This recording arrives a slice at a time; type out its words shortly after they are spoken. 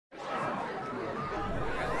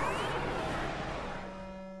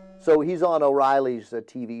So he's on O'Reilly's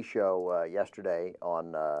TV show yesterday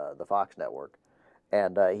on the Fox network,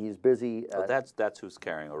 and he's busy. That's who's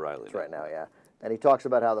carrying O'Reilly right now, yeah. And he talks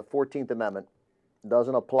about how the 14th Amendment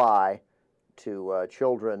doesn't apply to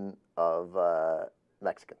children of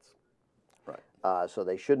Mexicans. Right. So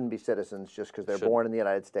they shouldn't be citizens just because they're born in the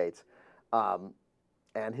United States.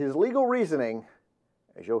 And his legal reasoning,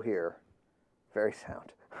 as you'll hear, very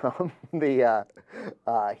sound.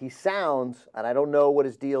 He sounds, and I don't know what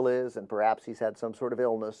his deal is, and perhaps he's had some sort of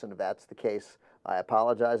illness, and if that's the case, I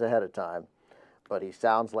apologize ahead of time. But he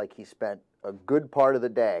sounds like he spent a good part of the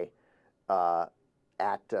day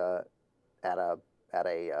at a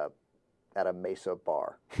Mesa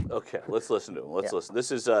bar. Okay, let's listen to him. Let's listen.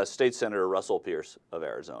 This is State Senator Russell Pearce of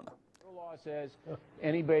Arizona. The law says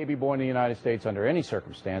any baby born in the United States under any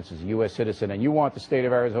circumstance is a U.S. citizen, and you want the state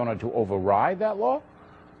of Arizona to override that law?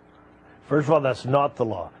 First of all, that's not the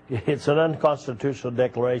law. It's an unconstitutional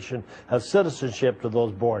declaration of citizenship to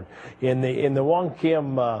those born. In the Wong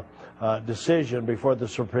Kim decision before the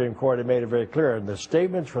Supreme Court, it made it very clear. And the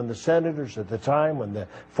statements from the senators at the time when the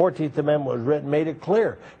 14th Amendment was written made it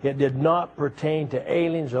clear. It did not pertain to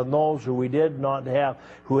aliens or those who did not have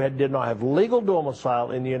legal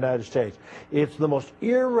domicile in the United States. It's the most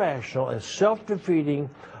irrational and self-defeating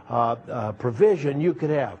provision you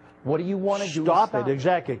could have. What do you want to do? Stop it,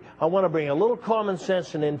 exactly. I want to bring a little common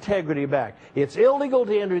sense and integrity back. It's illegal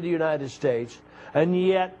to enter the United States, and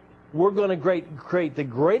yet we're going to create the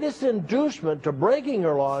greatest inducement to breaking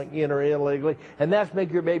your law enter illegally, and that's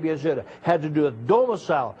make your baby a citizen. Had to do with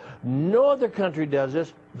domicile. No other country does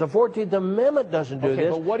this. The 14th Amendment doesn't do this.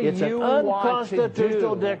 But what do it's you an want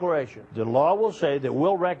unconstitutional to do? declaration. The law will say that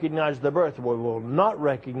we'll recognize the birth. We will not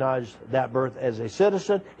recognize that birth as a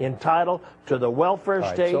citizen entitled to the welfare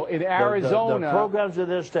state. So in Arizona, the programs of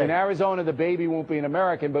this state. In Arizona, the baby won't be an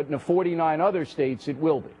American, but in the 49 other states, it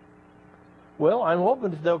will be. Well, I'm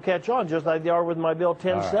hoping that they'll catch on, just like they are with my Bill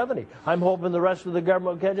 1070. Right. I'm hoping the rest of the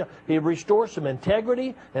government will catch on. They restore some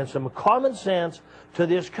integrity and some common sense to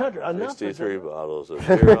this country. 63 bottles of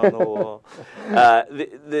beer on the wall.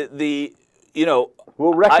 You know,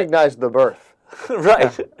 we'll recognize the birth.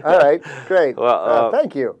 Right. All right. Great. Well,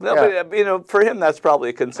 thank you. No, but, you know, for him, that's probably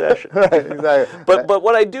a concession. Right. Exactly. But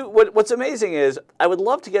what I do, what's amazing is, I would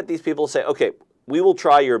love to get these people to say, okay, we will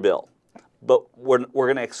try your bill, but we're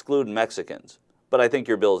going to exclude Mexicans. But I think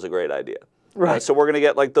your bill is a great idea. Right. So we're going to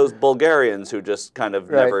get like those Bulgarians who just kind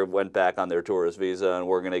of never went back on their tourist visa, and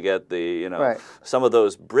we're going to get the, some of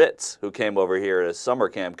those Brits who came over here as summer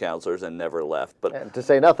camp counselors and never left. But and to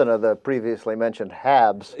say nothing of the previously mentioned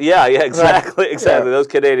Habs. Yeah, exactly, exactly. Those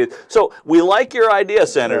Canadians. So we like your idea,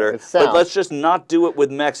 Senator, but let's just not do it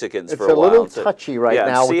with Mexicans for a while. It's a little touchy right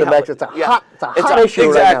now with the Mexicans. It's a hot issue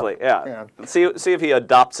exactly, right now. See if he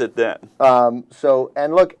adopts it then. And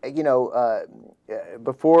look,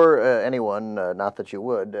 before anyone, not that you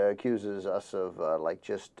would, accuses us of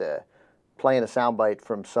just playing a soundbite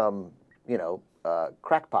from some,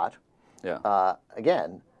 crackpot. Yeah.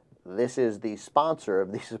 Again, this is the sponsor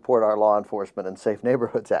of the Support Our Law Enforcement and Safe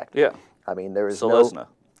Neighborhoods Act. Yeah. I mean, there is Selesna.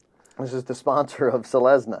 This is the sponsor of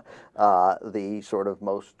Selesna, the sort of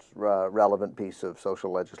most relevant piece of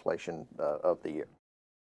social legislation of the year.